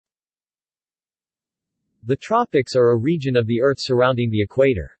The tropics are a region of the Earth surrounding the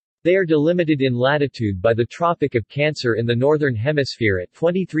equator. They are delimited in latitude by the Tropic of Cancer in the northern hemisphere at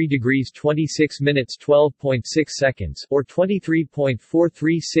 23 degrees 26 minutes 12.6 seconds, or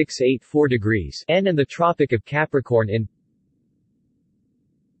 23.43684 degrees N, and the Tropic of Capricorn in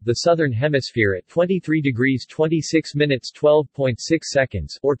the southern hemisphere at 23 degrees 26 minutes 12.6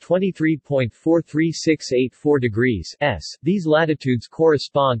 seconds, or 23.43684 degrees S. These latitudes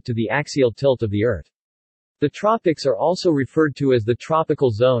correspond to the axial tilt of the Earth. The tropics are also referred to as the tropical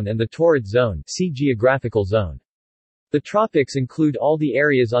zone and the torrid zone. See geographical zone. The tropics include all the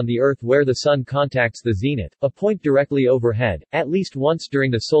areas on the Earth where the sun contacts the zenith, a point directly overhead, at least once during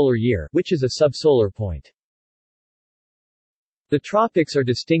the solar year, which is a subsolar point. The tropics are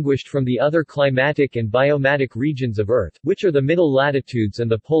distinguished from the other climatic and biomatic regions of Earth, which are the middle latitudes and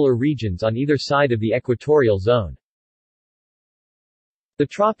the polar regions on either side of the equatorial zone. The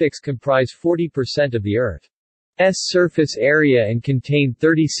tropics comprise 40% of the Earth's surface area and contain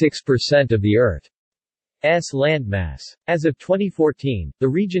 36% of the Earth's landmass. As of 2014, the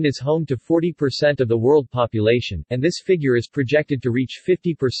region is home to 40% of the world population, and this figure is projected to reach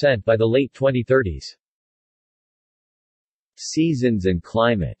 50% by the late 2030s. Seasons and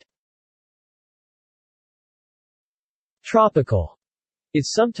climate. Tropical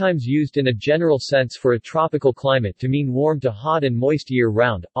is sometimes used in a general sense for a tropical climate to mean warm to hot and moist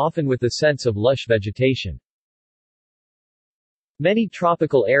year-round, often with the sense of lush vegetation. Many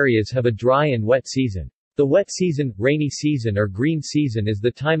tropical areas have a dry and wet season. The wet season, rainy season or green season is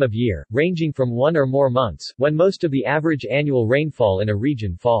the time of year, ranging from 1 or more months, when most of the average annual rainfall in a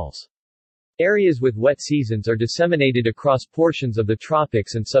region falls. Areas with wet seasons are disseminated across portions of the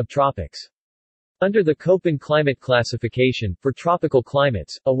tropics and subtropics. Under the Köppen climate classification, for tropical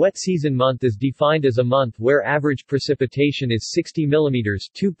climates, a wet season month is defined as a month where average precipitation is 60 mm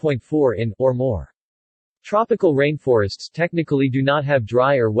 (2.4 in) or more. Tropical rainforests technically do not have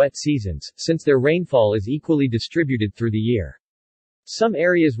dry or wet seasons, since their rainfall is equally distributed through the year. Some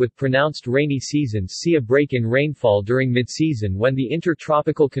areas with pronounced rainy seasons see a break in rainfall during mid-season when the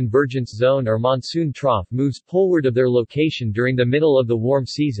intertropical convergence zone or monsoon trough moves poleward of their location during the middle of the warm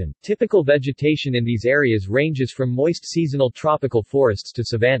season. Typical vegetation in these areas ranges from moist seasonal tropical forests to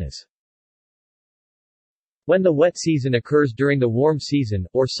savannas. When the wet season occurs during the warm season,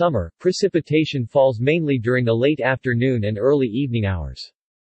 or summer, precipitation falls mainly during the late afternoon and early evening hours.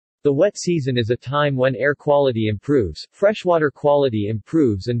 The wet season is a time when air quality improves, freshwater quality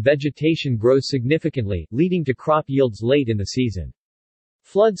improves and vegetation grows significantly, leading to crop yields late in the season.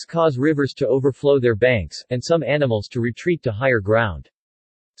 Floods cause rivers to overflow their banks, and some animals to retreat to higher ground.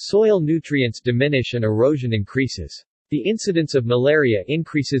 Soil nutrients diminish and erosion increases. The incidence of malaria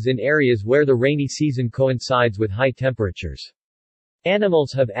increases in areas where the rainy season coincides with high temperatures.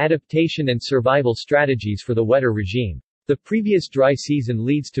 Animals have adaptation and survival strategies for the wetter regime. The previous dry season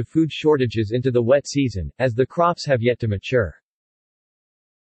leads to food shortages into the wet season, as the crops have yet to mature.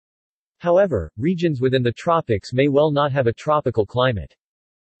 However, regions within the tropics may well not have a tropical climate.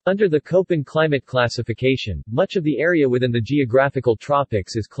 Under the Köppen climate classification, much of the area within the geographical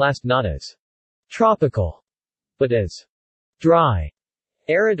tropics is classed not as tropical, but as dry,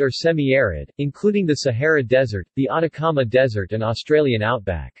 arid or semi-arid, including the Sahara Desert, the Atacama Desert and Australian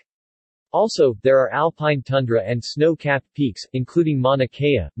outback. Also, there are alpine tundra and snow-capped peaks, including Mauna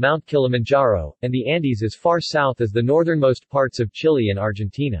Kea, Mount Kilimanjaro, and the Andes as far south as the northernmost parts of Chile and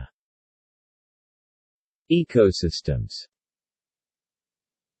Argentina. Ecosystems.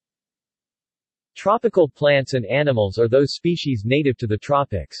 Tropical plants and animals are those species native to the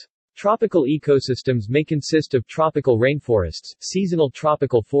tropics. Tropical ecosystems may consist of tropical rainforests, seasonal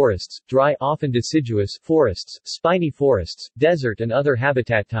tropical forests, dry, often deciduous forests, spiny forests, desert and other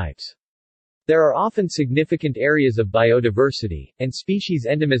habitat types. There are often significant areas of biodiversity, and species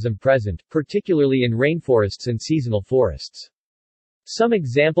endemism present, particularly in rainforests and seasonal forests. Some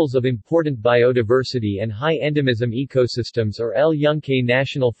examples of important biodiversity and high endemism ecosystems are El Yunque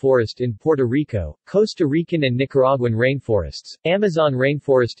National Forest in Puerto Rico, Costa Rican and Nicaraguan rainforests, Amazon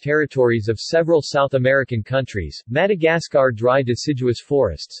rainforest territories of several South American countries, Madagascar dry deciduous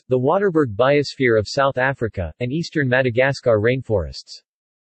forests, the Waterberg Biosphere of South Africa, and eastern Madagascar rainforests.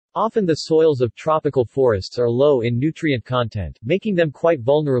 Often the soils of tropical forests are low in nutrient content, making them quite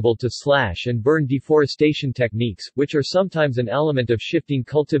vulnerable to slash and burn deforestation techniques, which are sometimes an element of shifting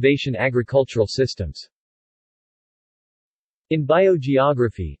cultivation agricultural systems. In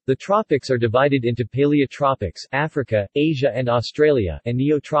biogeography, the tropics are divided into paleotropics, Africa, Asia and Australia, and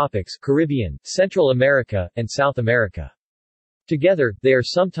neotropics, Caribbean, Central America, and South America. Together, they are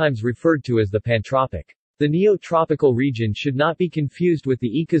sometimes referred to as the pantropic. The Neotropical region should not be confused with the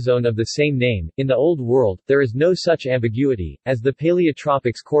ecozone of the same name. In the Old World, there is no such ambiguity, as the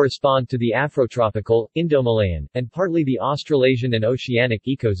Paleotropics correspond to the Afrotropical, Indomalayan, and partly the Australasian and Oceanic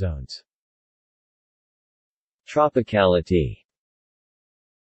ecozones. Tropicality.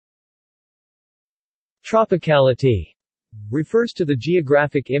 Tropicality refers to the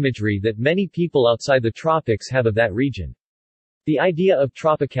geographic imagery that many people outside the tropics have of that region. The idea of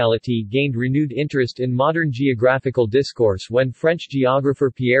tropicality gained renewed interest in modern geographical discourse when French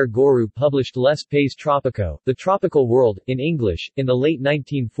geographer Pierre Goroux published Les Pays Tropicaux, The Tropical World, in English, in the late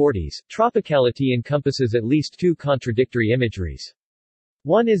 1940s. Tropicality encompasses at least two contradictory imageries.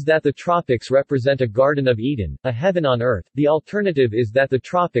 One is that the tropics represent a Garden of Eden, a heaven on earth. The alternative is that the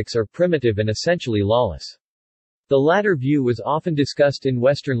tropics are primitive and essentially lawless. The latter view was often discussed in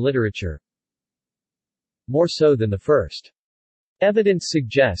Western literature, more so than the first. Evidence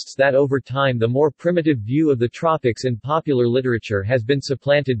suggests that over time the more primitive view of the tropics in popular literature has been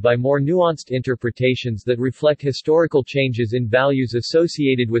supplanted by more nuanced interpretations that reflect historical changes in values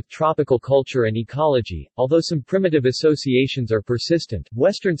associated with tropical culture and ecology. Although some primitive associations are persistent,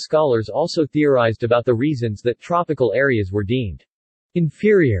 Western scholars also theorized about the reasons that tropical areas were deemed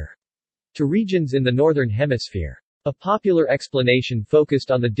inferior to regions in the Northern Hemisphere. A popular explanation focused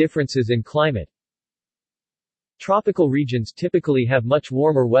on the differences in climate. Tropical regions typically have much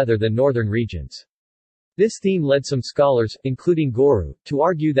warmer weather than northern regions. This theme led some scholars, including Goroux, to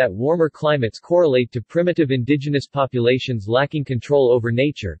argue that warmer climates correlate to primitive indigenous populations lacking control over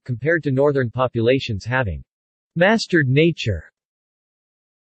nature, compared to northern populations having mastered nature.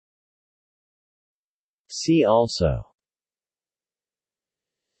 See also: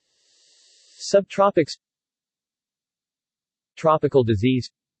 Subtropics, Tropical disease,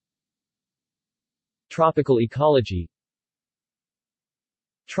 Tropical ecology,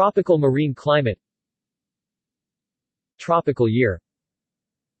 Tropical marine climate, Tropical year,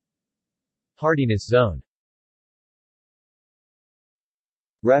 Hardiness zone.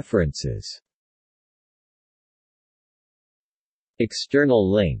 References.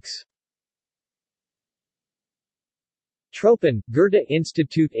 External links. Tropin, Goethe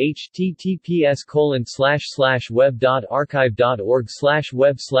Institute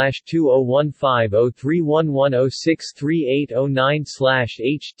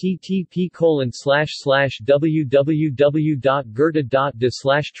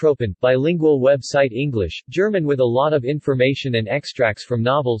bilingual website English, German with a lot of information and extracts from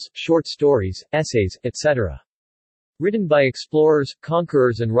novels, short stories, essays, etc. Written by explorers,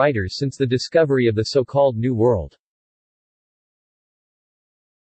 conquerors and writers since the discovery of the so-called New World.